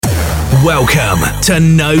Welcome to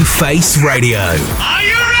NoFace Radio. Are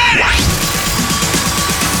you ready?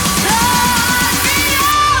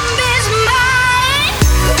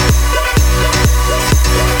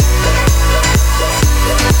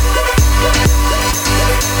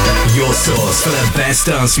 Your source for the best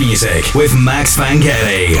dance music with Max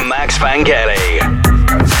Vangeli. Max Vangeli.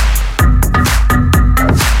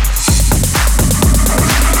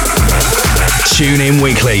 Tune in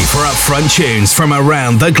weekly for upfront tunes from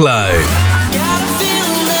around the globe.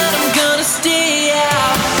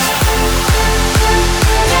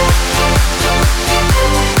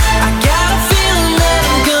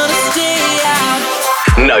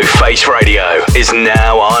 NoFace Radio is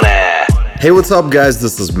now on air. Hey, what's up, guys?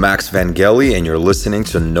 This is Max Vangeli, and you're listening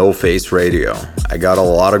to NoFace Radio. I got a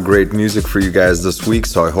lot of great music for you guys this week,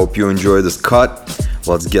 so I hope you enjoy this cut.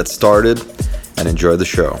 Let's get started and enjoy the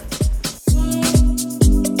show.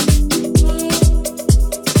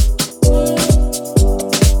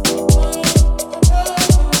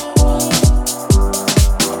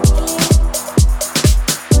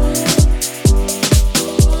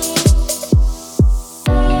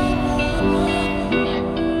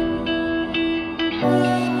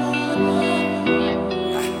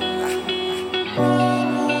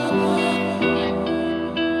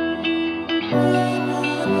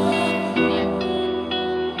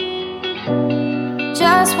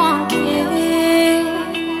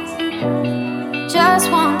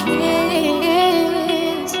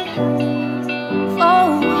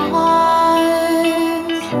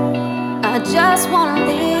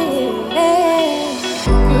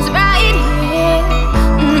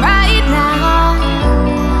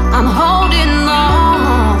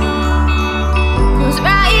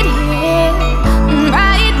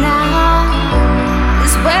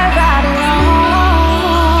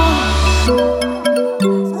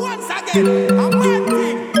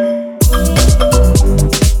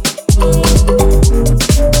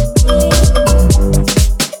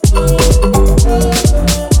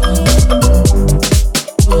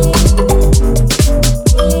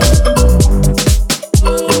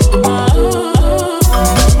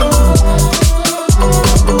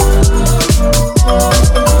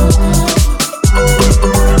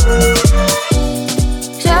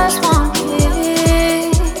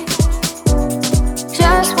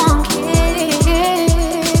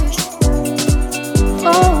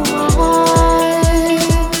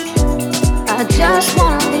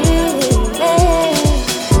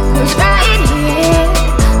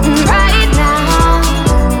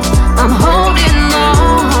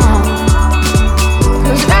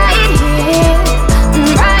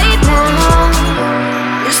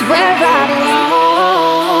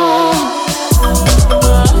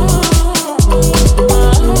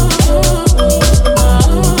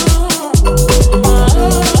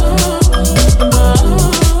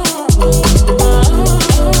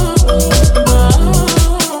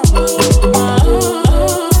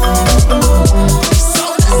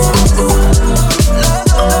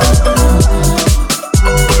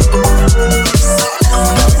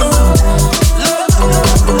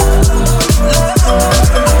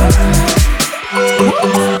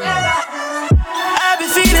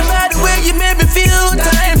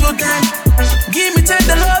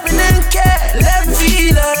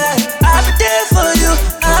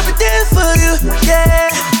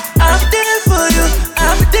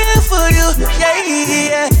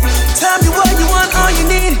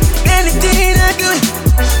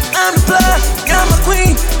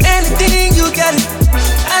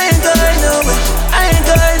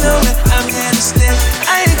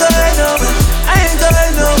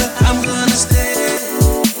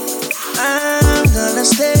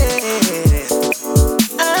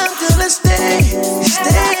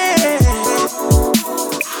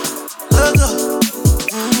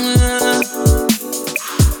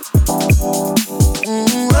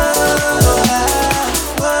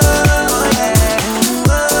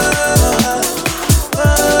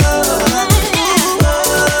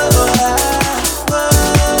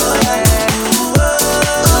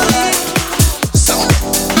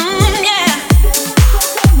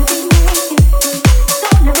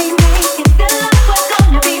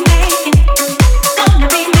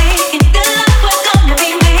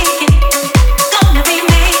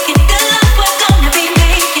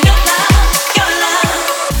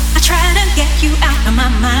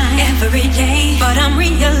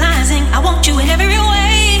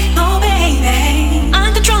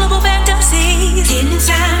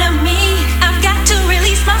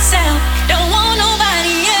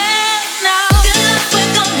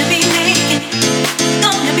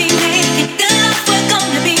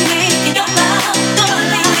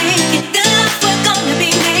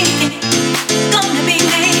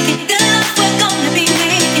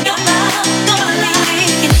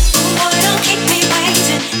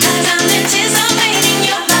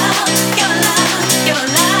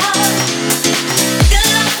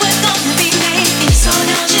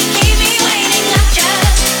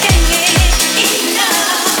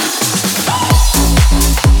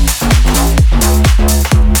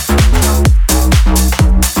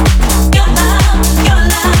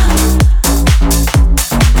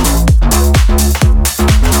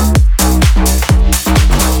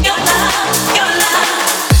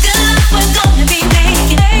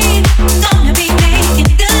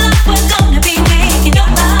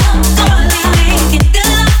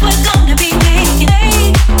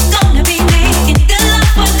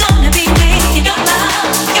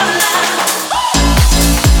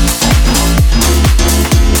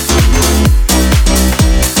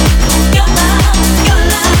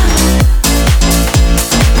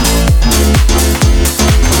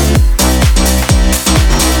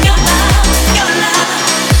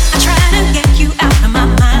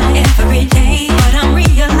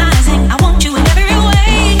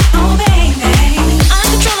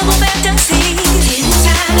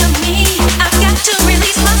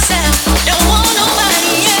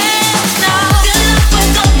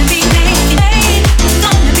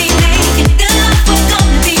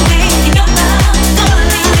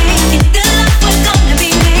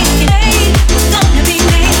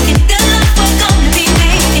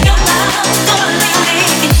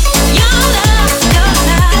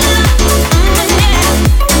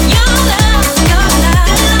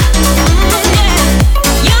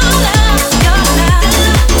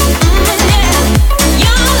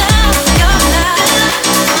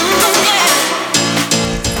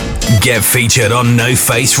 get featured on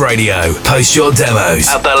NoFace Radio. Post your demos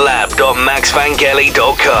at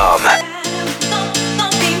thelab.maxvangeli.com.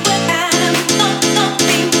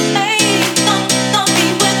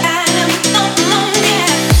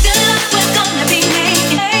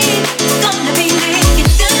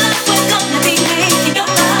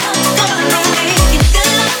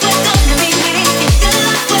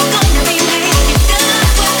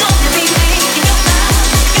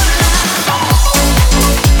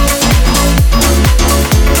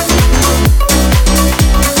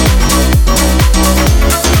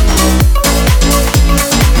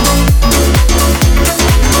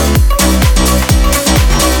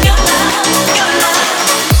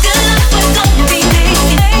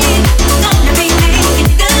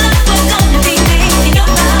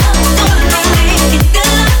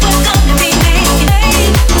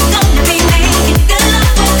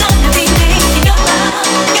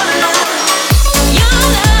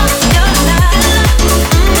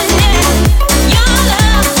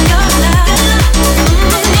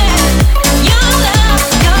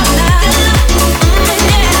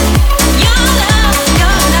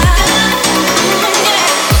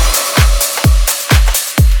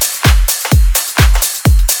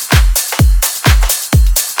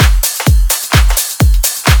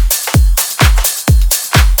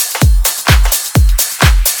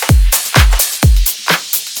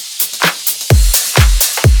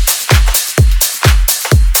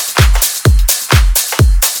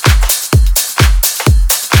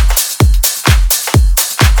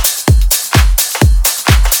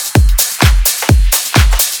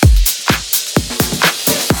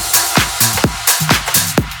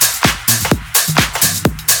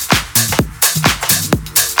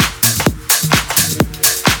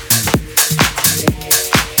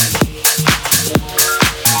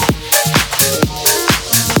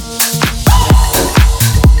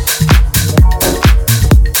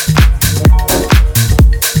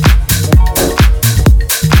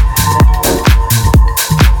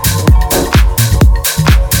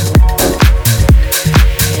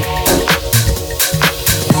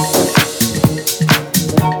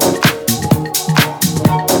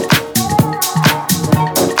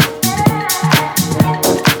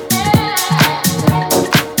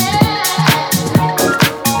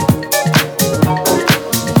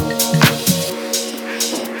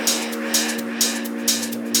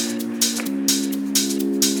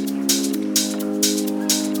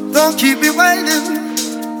 Don't keep me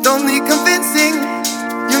waiting, don't need convincing.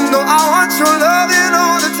 You know I want your loving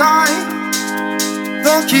all the time.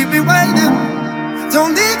 Don't keep me waiting,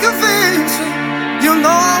 don't need convincing. You know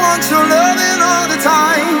I want your loving all the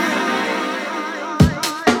time.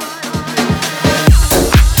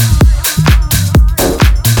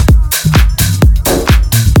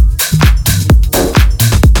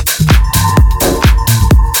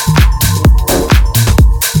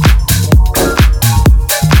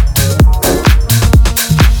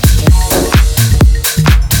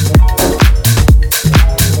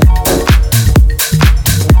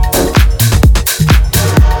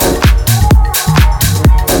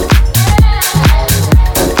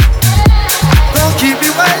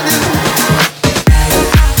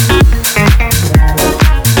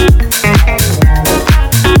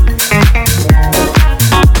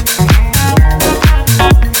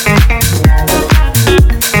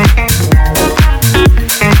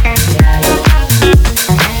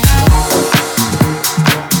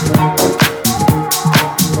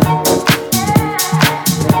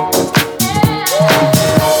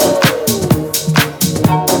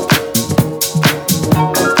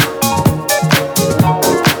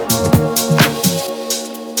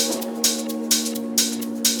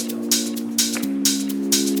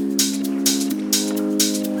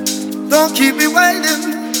 Don't keep me waiting,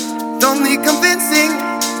 don't need convincing.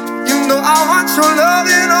 You know I want your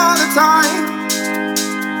loving all the time.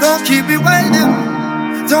 Don't keep me waiting,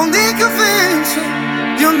 don't need convincing.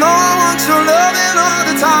 You know I want your loving all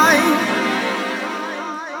the time.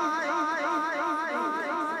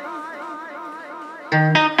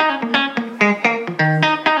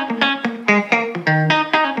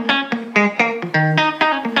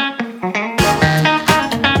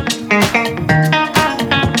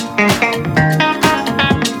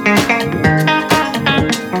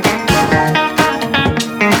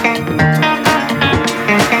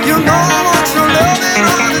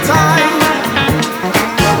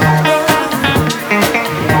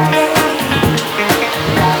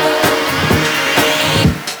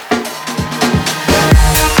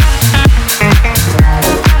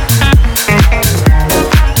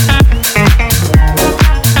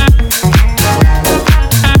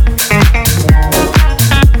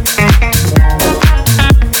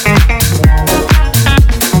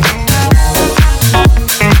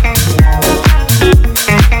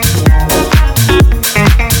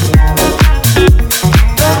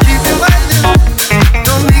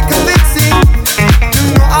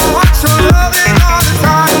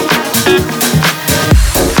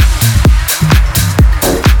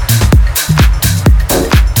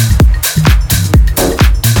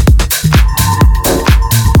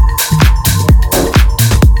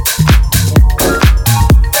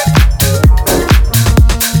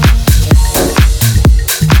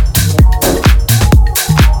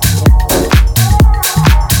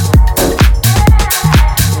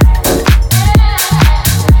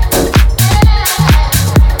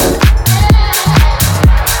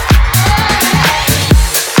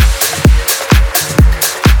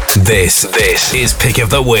 This is Pick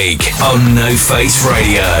of the Week on NoFace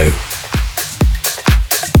Radio.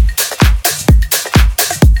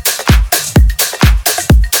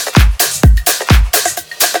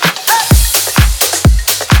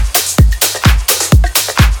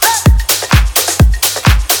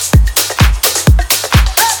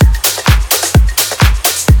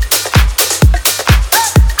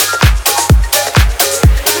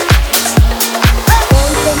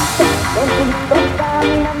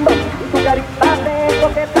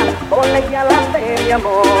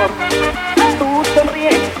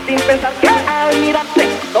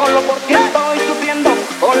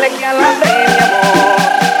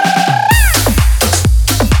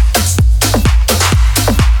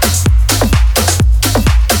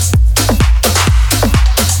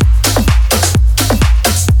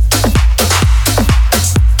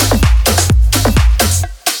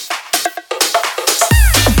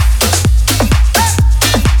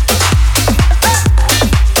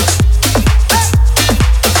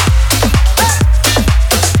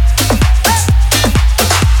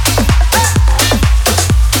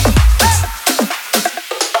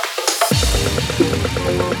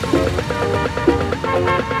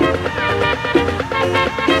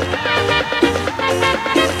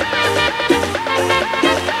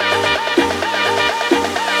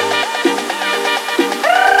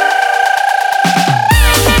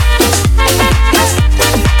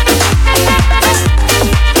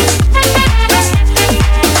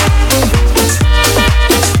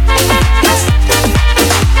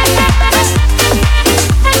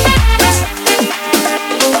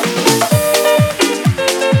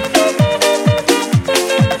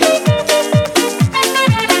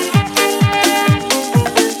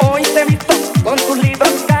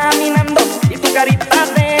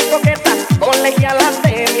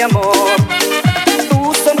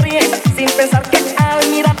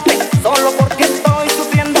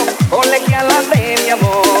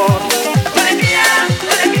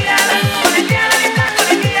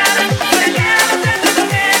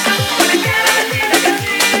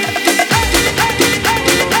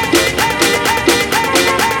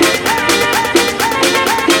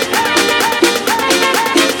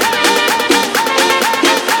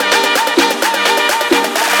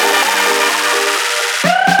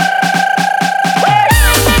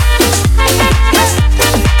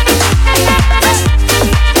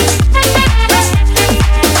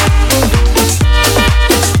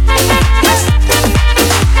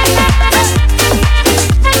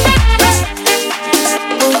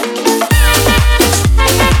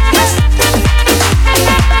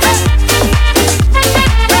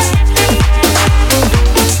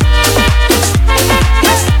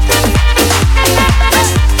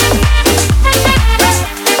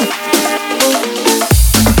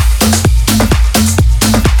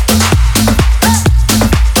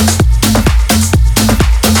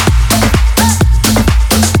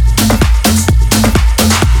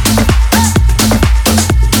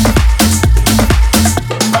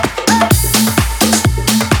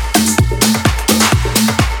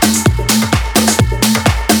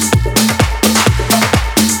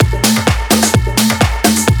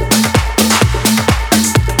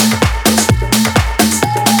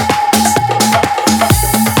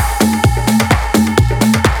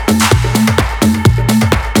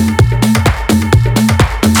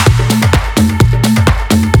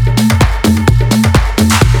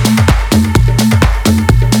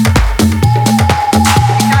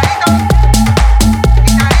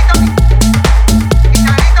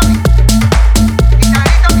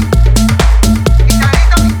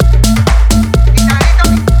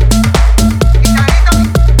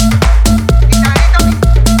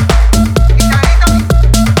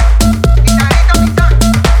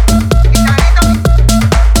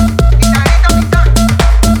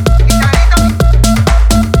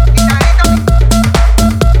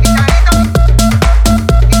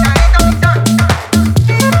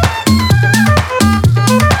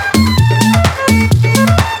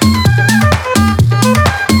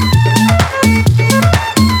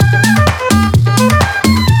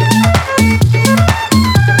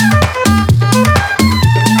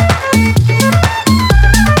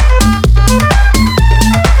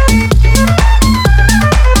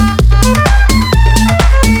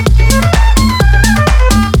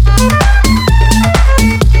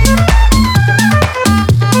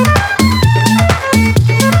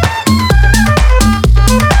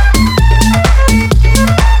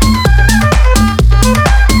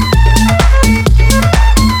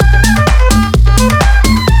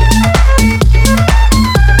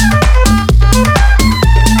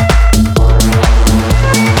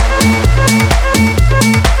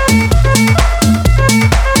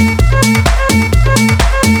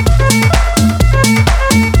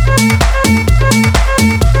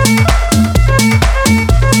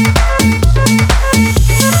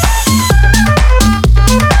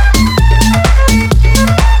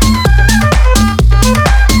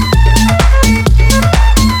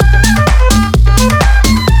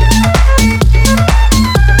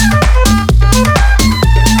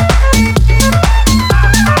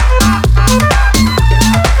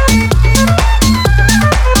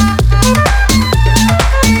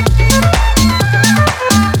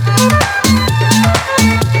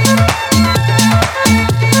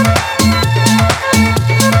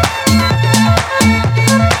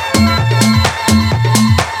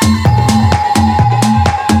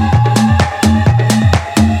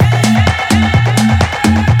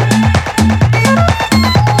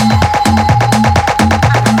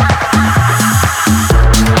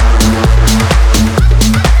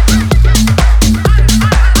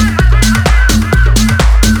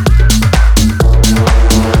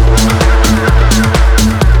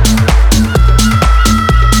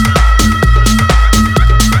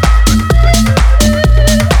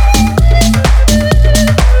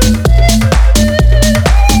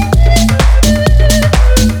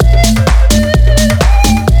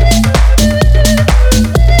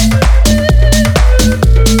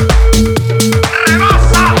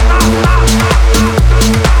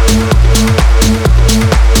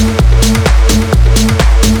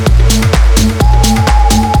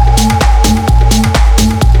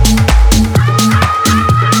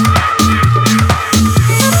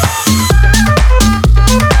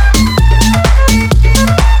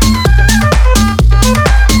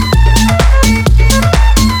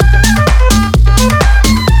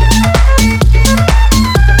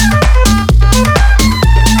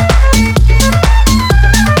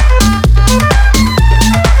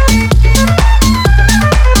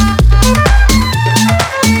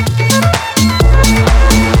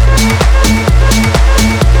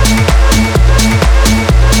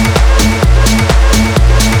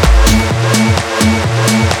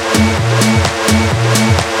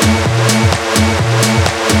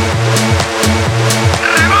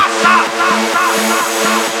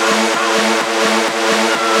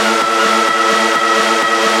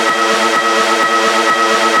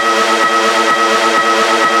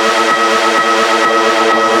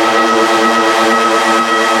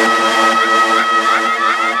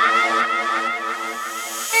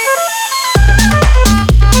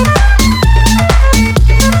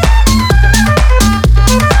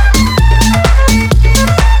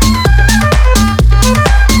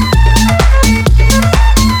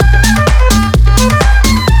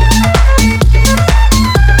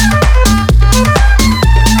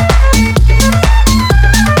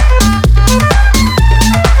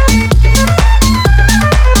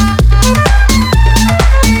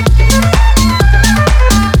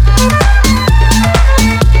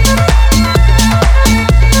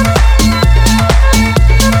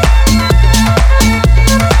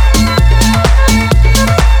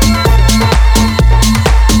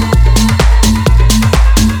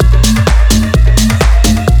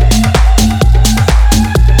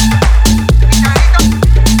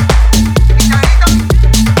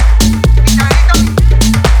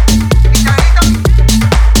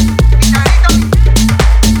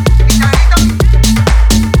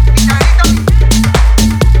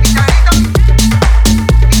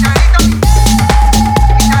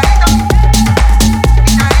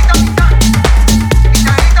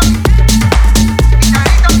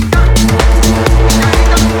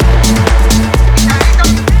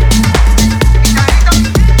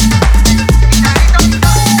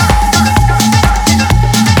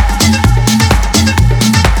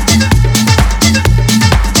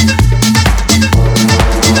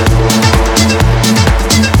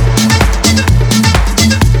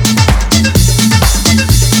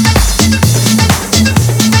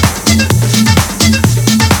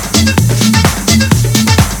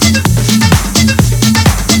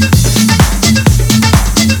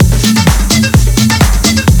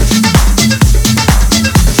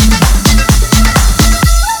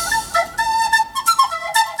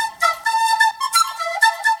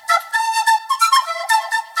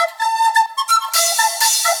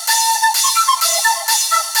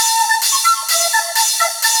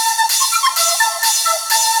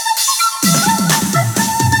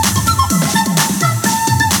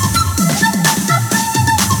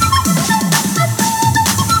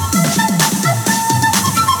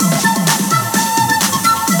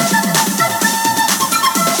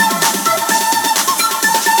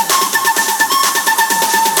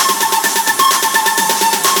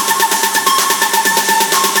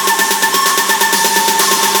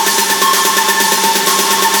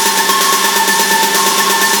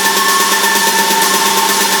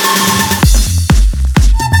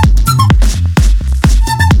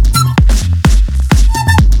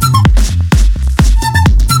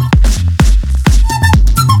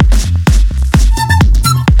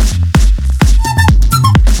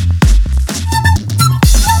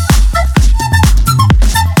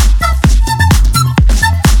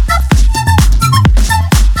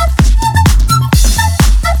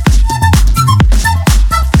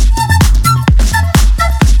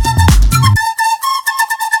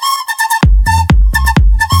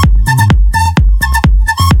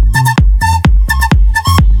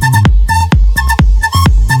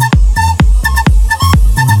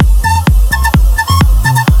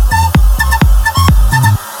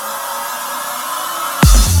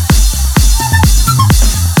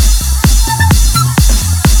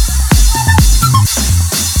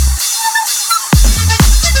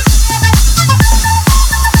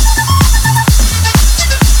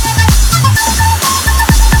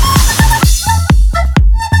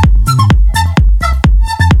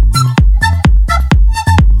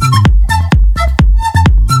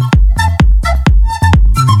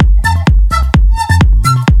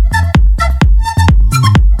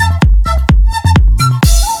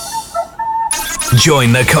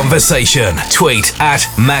 Join the conversation. Tweet at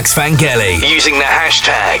Max Vangeli using the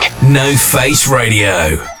hashtag NoFace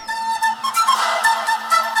Radio.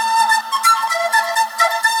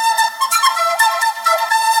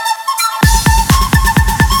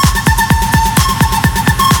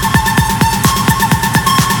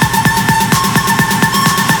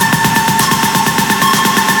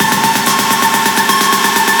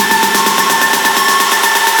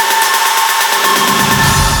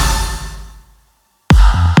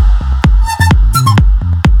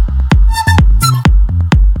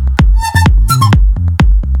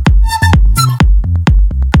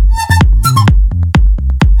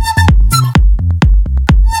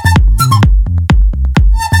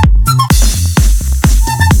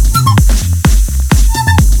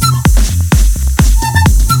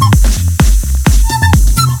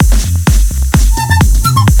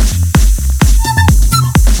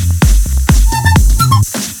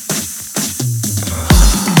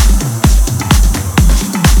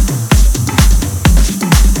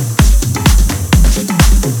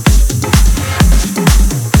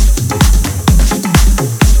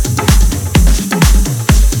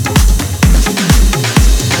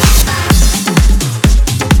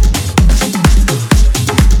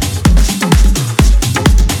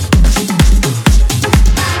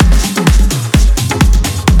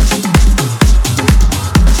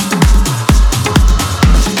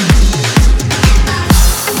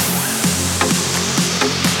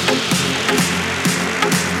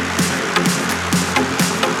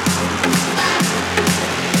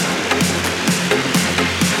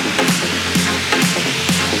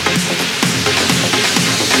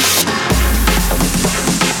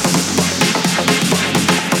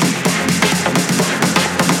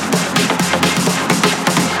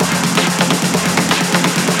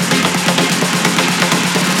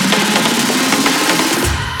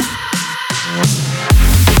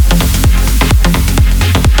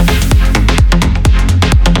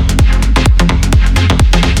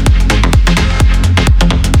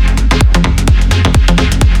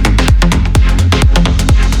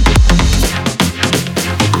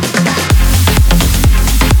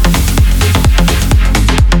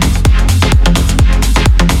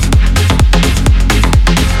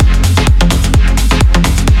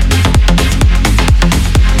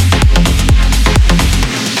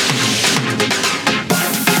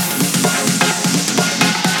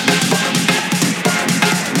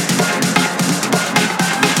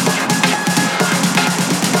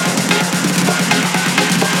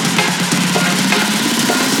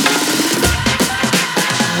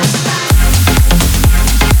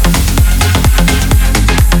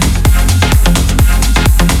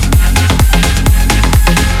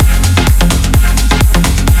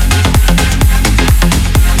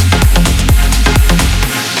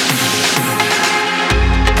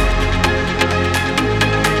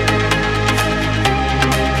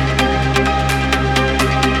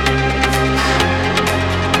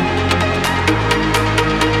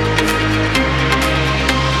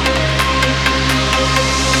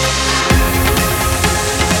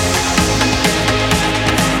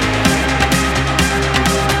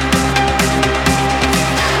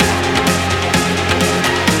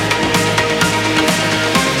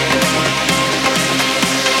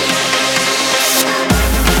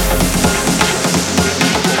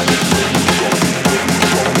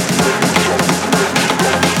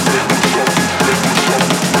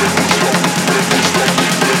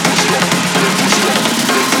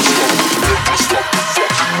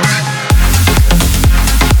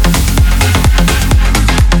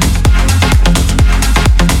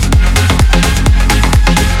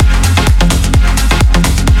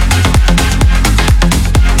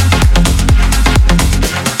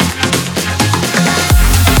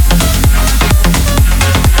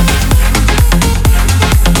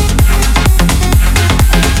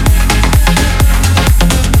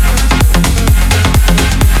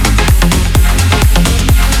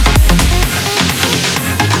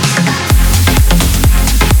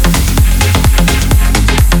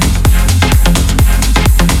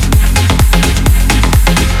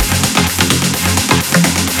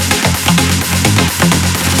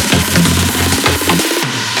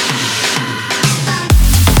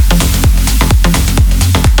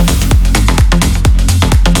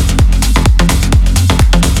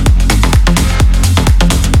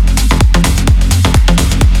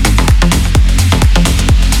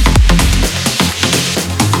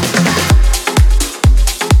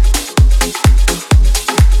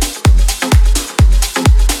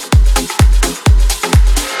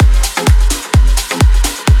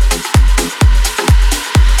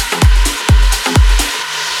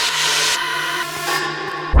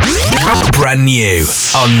 Brand new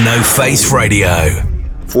on NoFace Radio.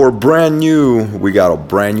 For brand new, we got a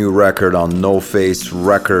brand new record on NoFace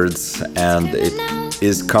Records, and it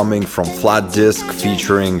is coming from Flat Disc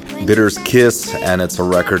featuring Bitter's Kiss, and it's a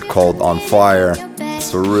record called On Fire.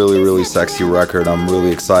 It's a really sexy record. I'm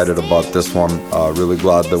really excited about this one. Really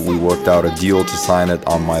glad that we worked out a deal to sign it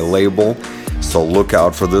on my label. So look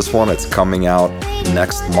out for this one. It's coming out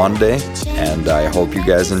next Monday, and I hope you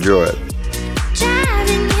guys enjoy it.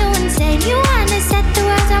 Driving you insane, you wanna set the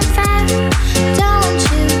world on fire, don't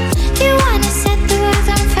you? You wanna set the world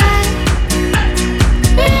on fire.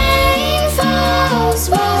 Rain falls,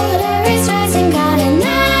 water is rising, gotta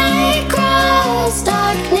night crawls,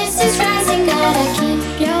 darkness is rising, gotta keep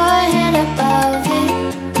your head above it.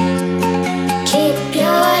 Keep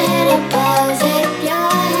your head above it,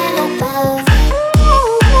 your head above it.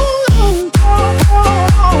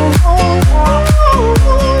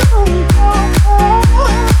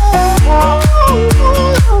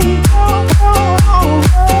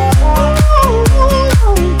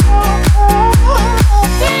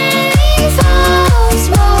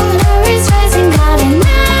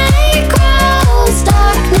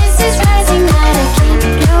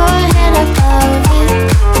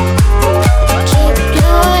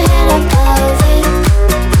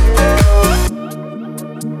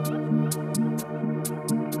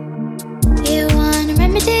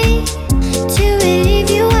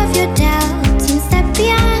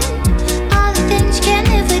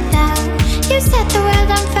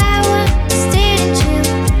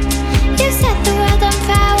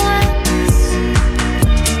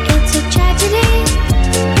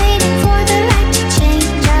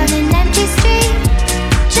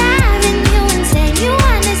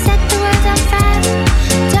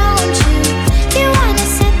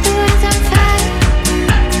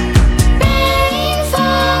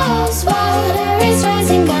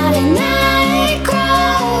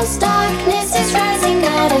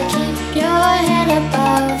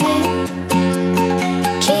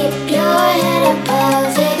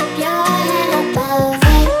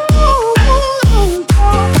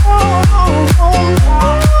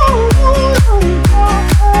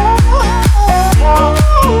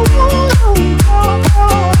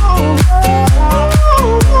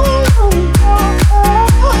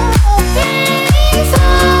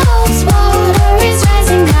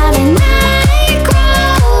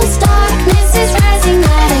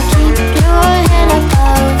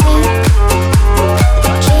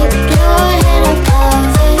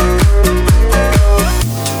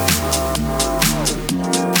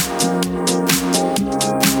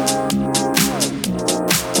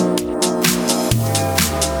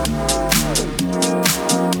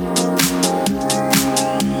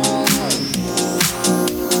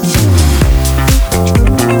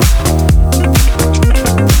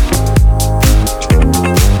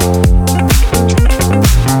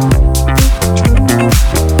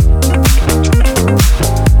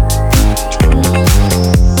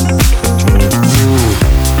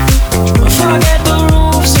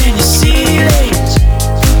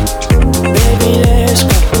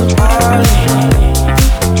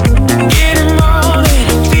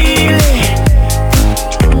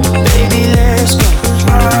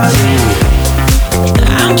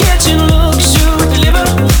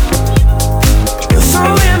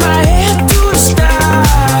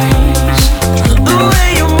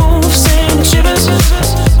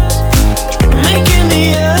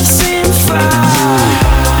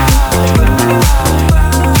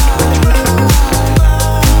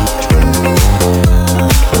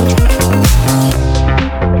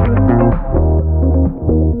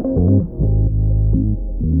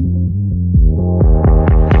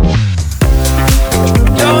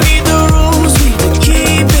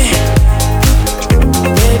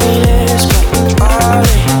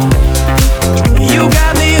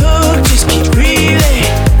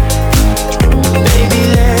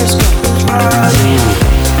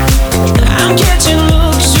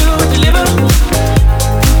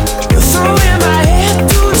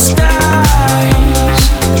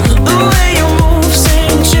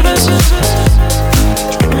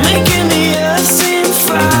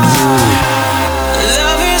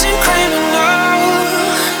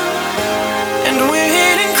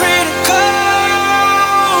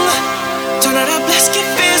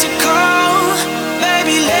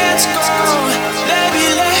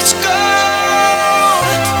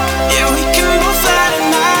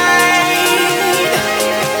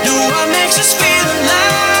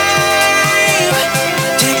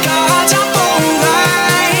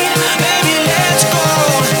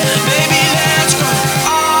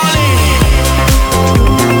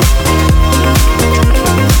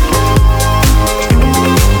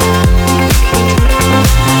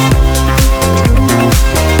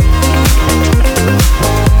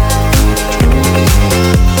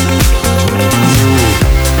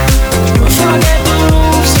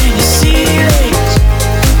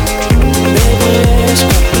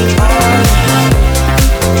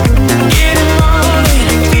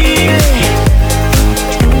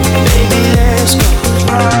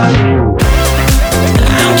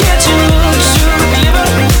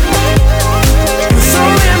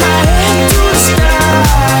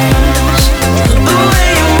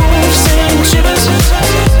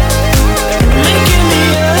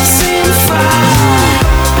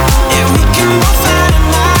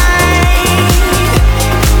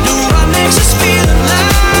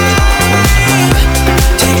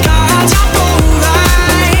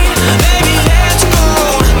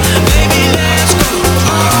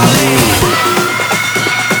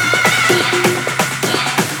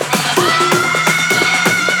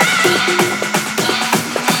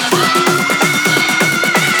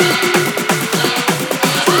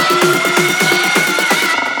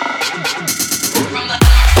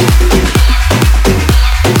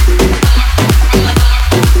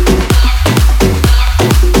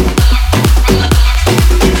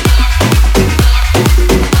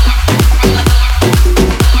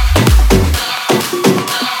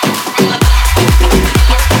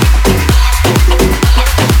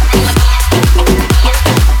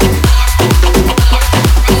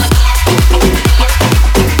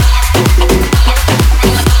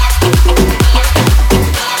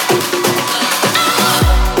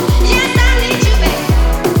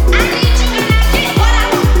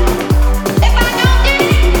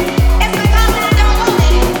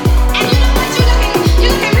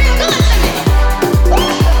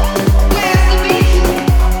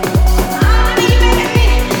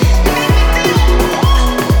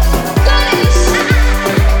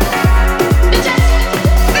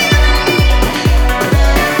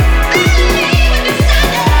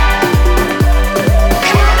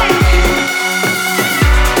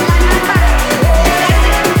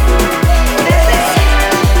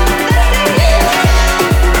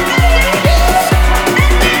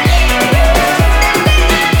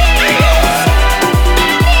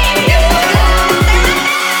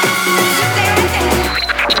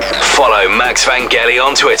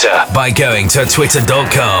 on Twitter by going to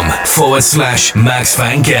twitter.com/Max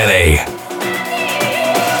Vangeli.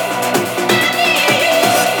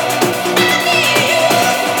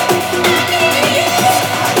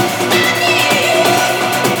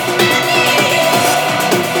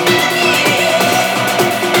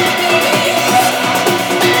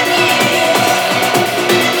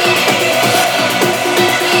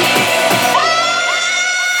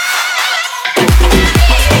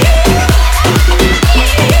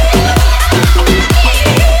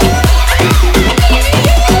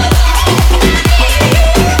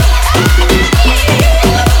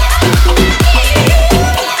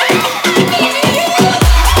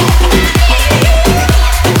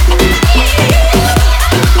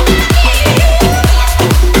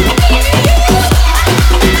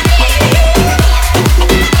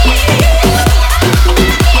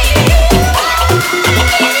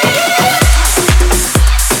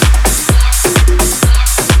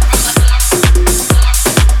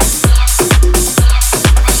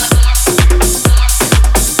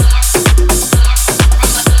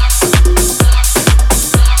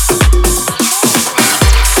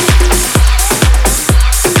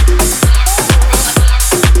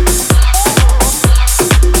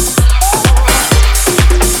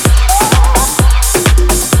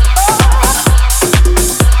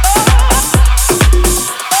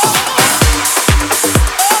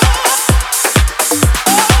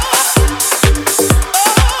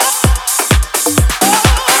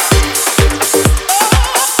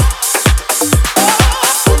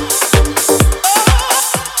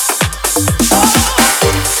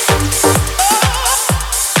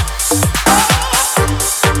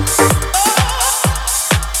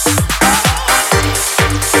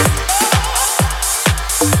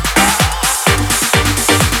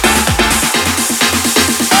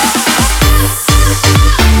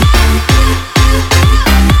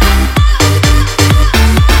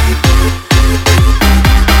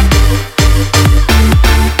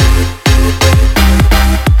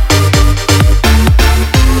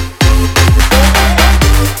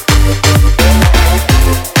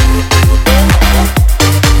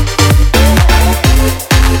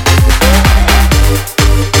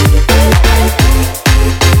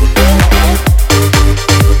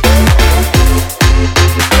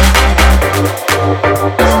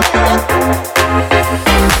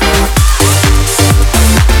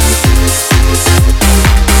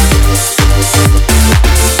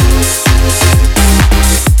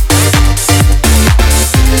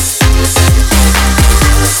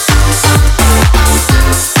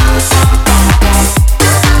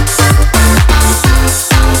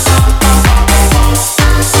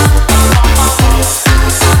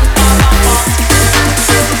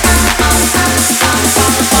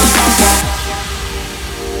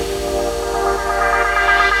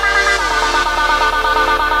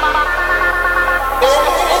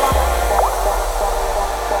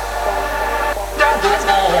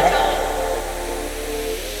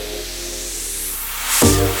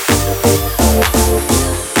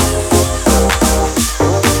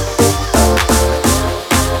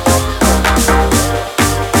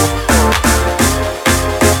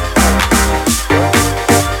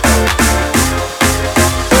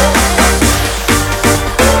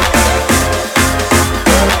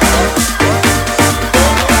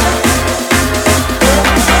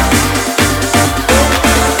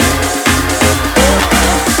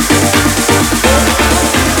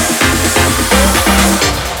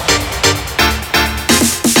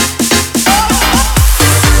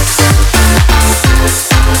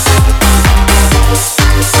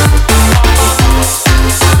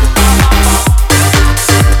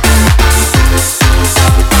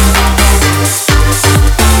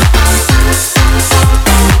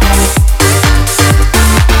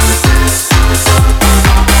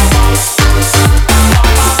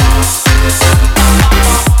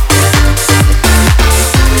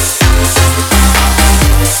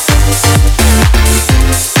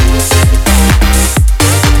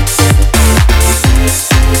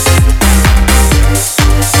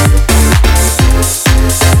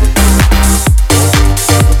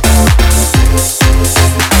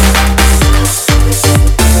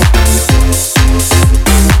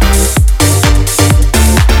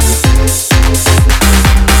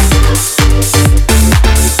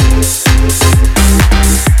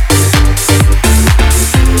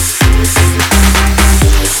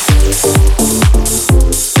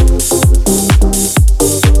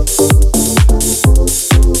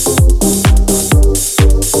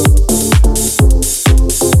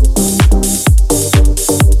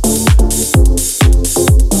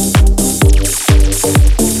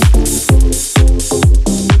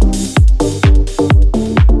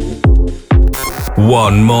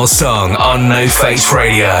 one more song on NoFace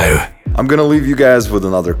Radio. I'm gonna leave you guys with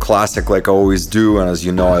another classic like I always do, and as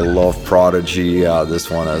you know, I love Prodigy. This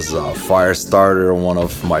one is Firestarter, one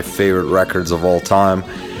of my favorite records of all time.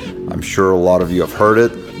 I'm sure a lot of you have heard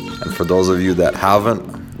it, and for those of you that haven't,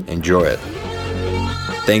 enjoy it.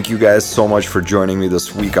 Thank you guys so much for joining me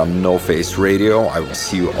this week on NoFace Radio. I will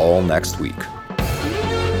see you all next week.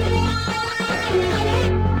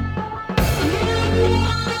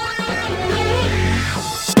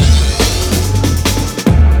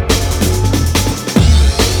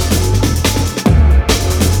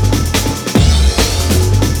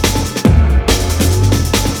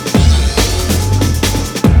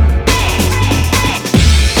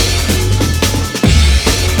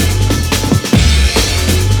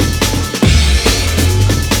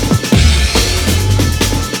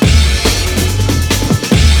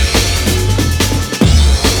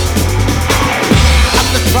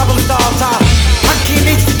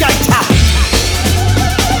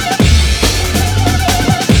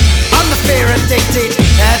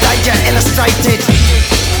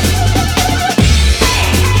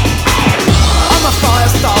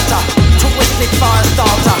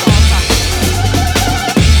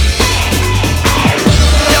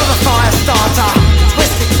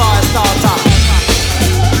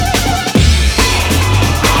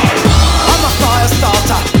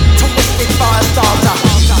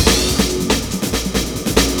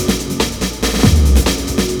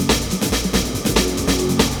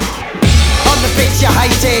 You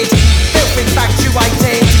hated, filth infatuated.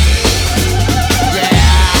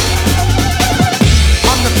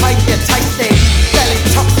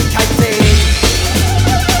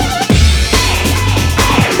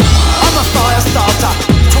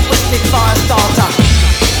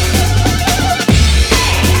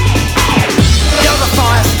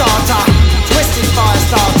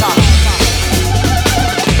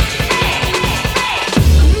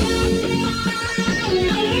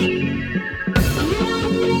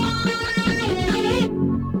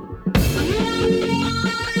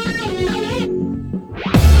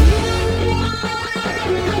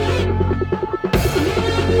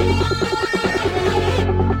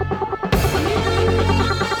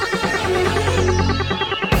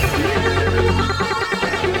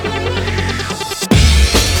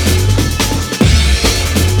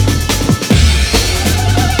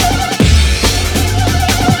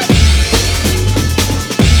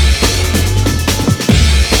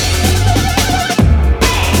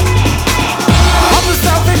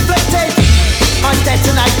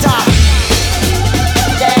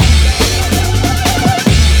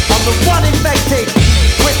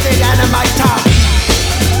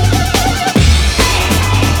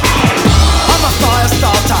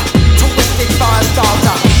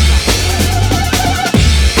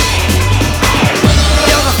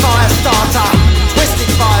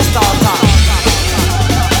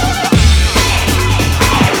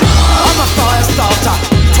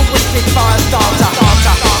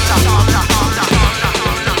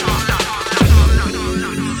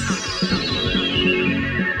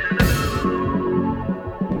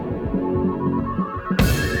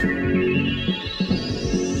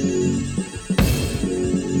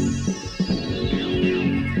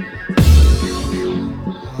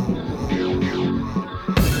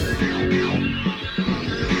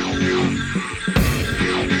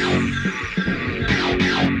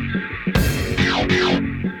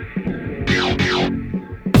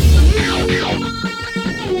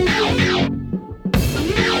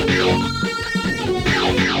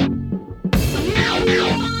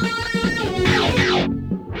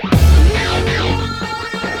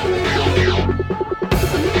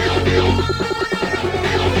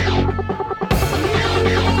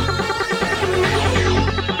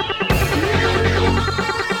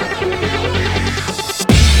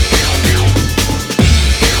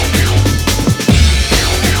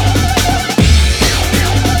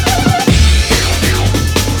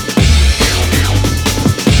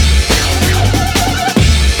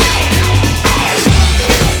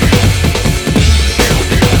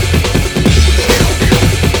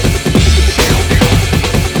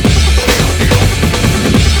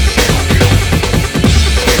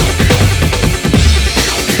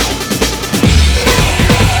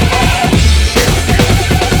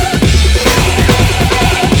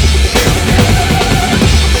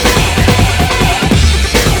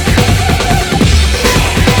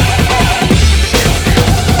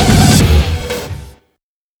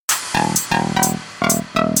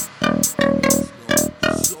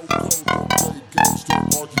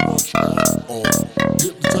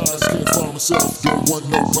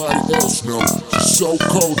 So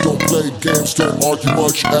cold, don't play games, don't argue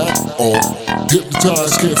much at all.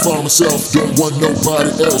 Hypnotized, can't find myself, don't want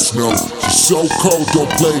nobody else, no. So cold, don't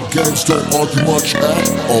play games, don't argue much at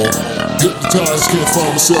all. Hypnotized, can't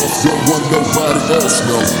find myself, don't want nobody else,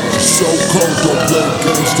 no. So cold, don't play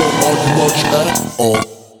games, don't argue much at all.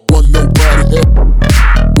 Want nobody else,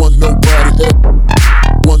 want nobody else,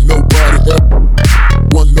 want nobody else,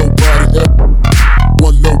 want nobody else,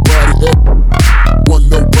 want nobody else, want nobody else,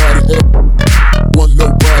 want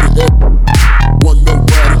nobody else, want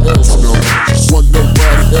nobody else, no. Want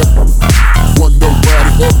nobody else, want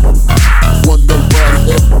nobody else, want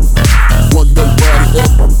nobody else, want nobody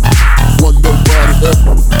else, want nobody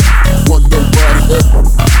else, want nobody else,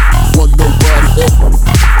 want nobody else,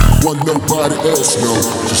 want nobody else, no.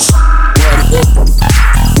 Just nobody else,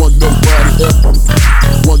 want nobody else,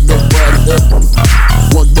 want nobody else,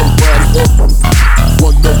 want nobody else,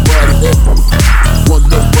 want nobody else, want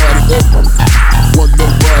nobody else, want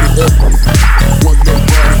nobody else, want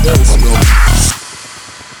nobody else, no.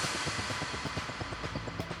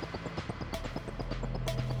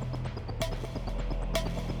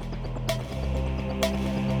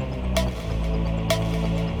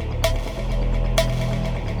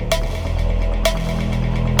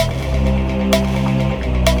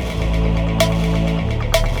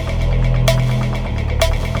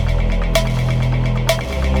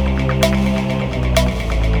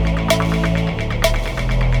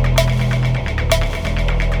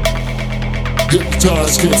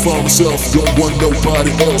 Hypnotized, can't find myself, don't want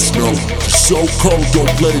nobody else, no. So cold, don't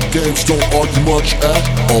play games, don't argue much at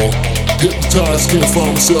all. Hypnotized, can't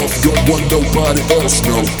find myself, don't want nobody else,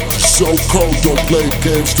 no. So cold, don't play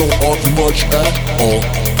games, don't argue much at all.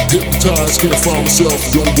 Hypnotized, can't find myself,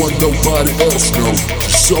 don't want nobody else, no.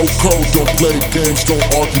 So cold, don't play games, don't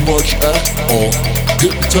argue much at all.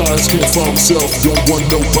 Hypnotized, can't find myself, don't want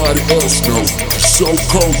nobody else, no. So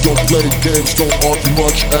cold, don't play games, don't argue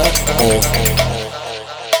much at all.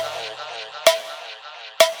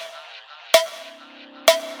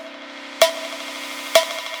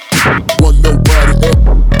 Want nobody else,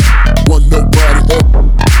 want nobody else,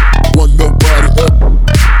 want nobody else,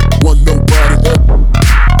 want nobody else, want nobody else,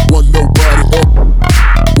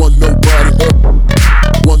 want nobody else,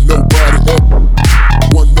 want nobody else,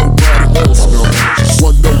 want nobody else, no.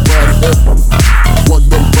 Want nobody else, want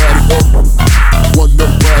nobody else, want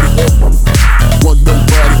nobody else, want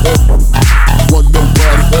nobody else, want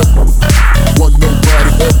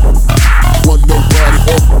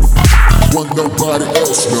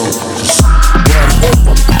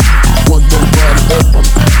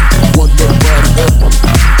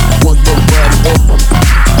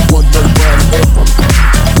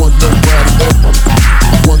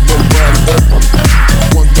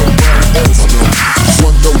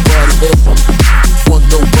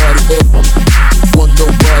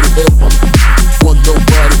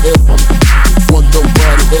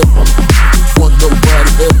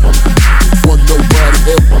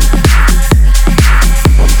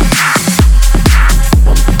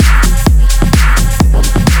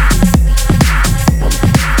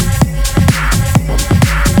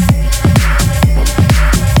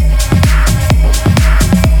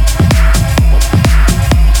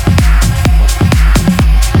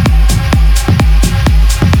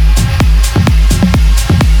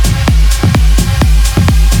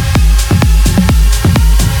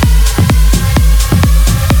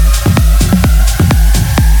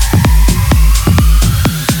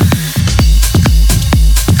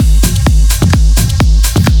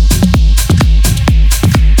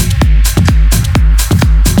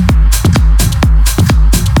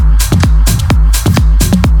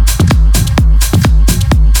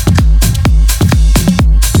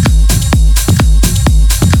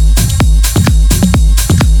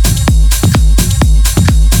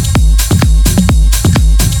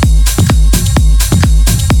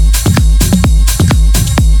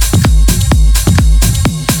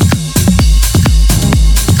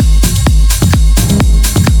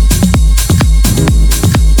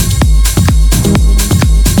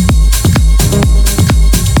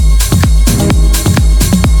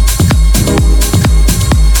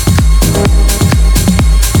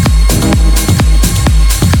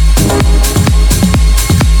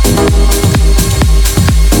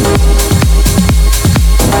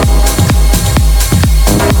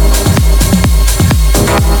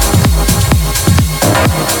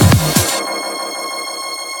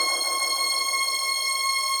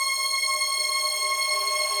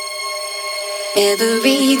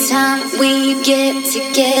Every time we get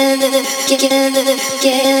together, together,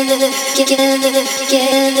 together, together,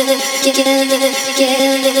 together, together,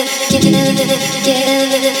 together, together, together,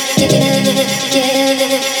 together, together, together,